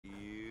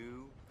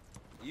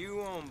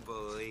won't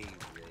believe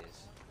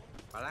this,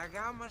 but I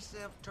got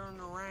myself turned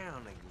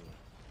around again.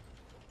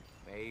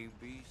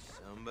 Maybe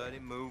somebody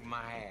moved my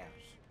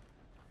house.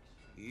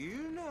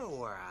 You know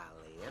where I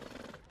live.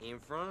 In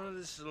front of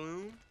the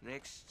saloon,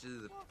 next to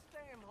the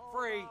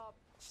freight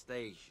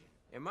station.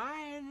 Am I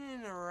heading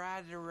in the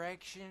right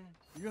direction?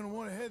 You're gonna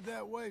want to head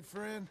that way,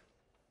 friend.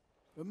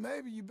 But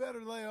maybe you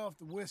better lay off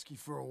the whiskey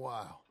for a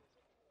while.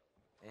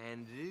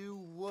 And do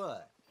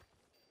what?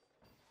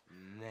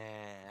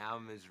 Nah,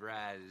 I'm as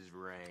right as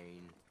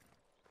rain.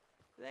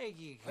 Think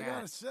you I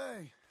gotta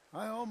say,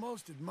 I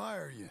almost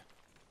admire you.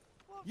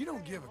 You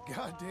don't give a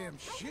goddamn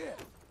shit.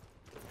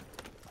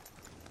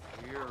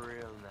 You're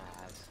real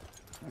nice.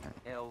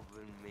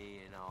 Helping me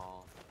and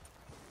all.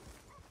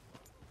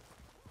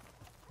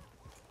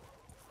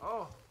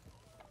 Oh,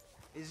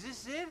 is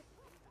this it?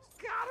 It's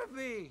gotta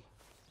be.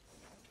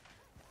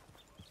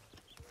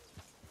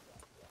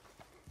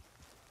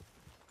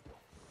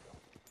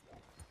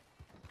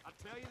 I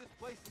tell you, this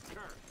place is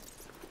cursed.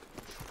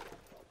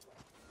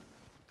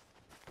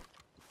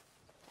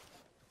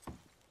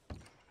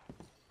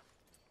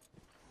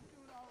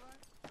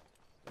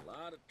 A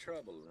lot of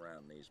trouble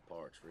around these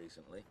parts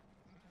recently.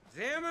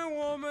 Damn it,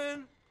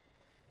 woman!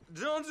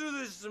 Don't do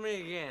this to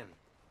me again.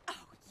 Oh,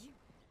 you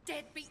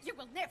deadbeat, you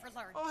will never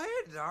learn. Oh,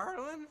 hey,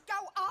 darling.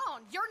 Go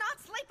on, you're not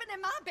sleeping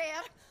in my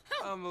bed.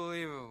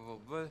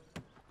 Unbelievable,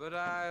 but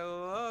I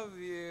love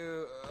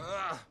you.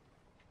 Ugh.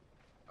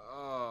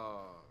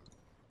 Oh,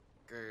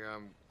 okay,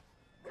 I'm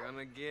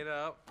gonna get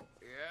up.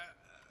 Yeah.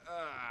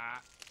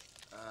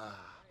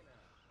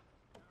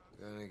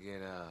 Gonna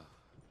get up.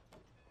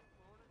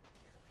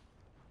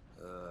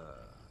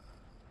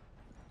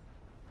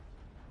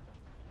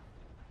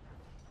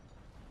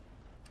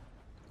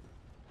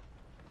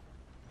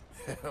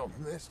 Hell,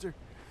 mister,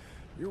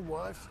 your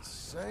wife's a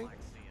saint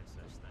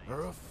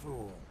or a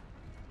fool.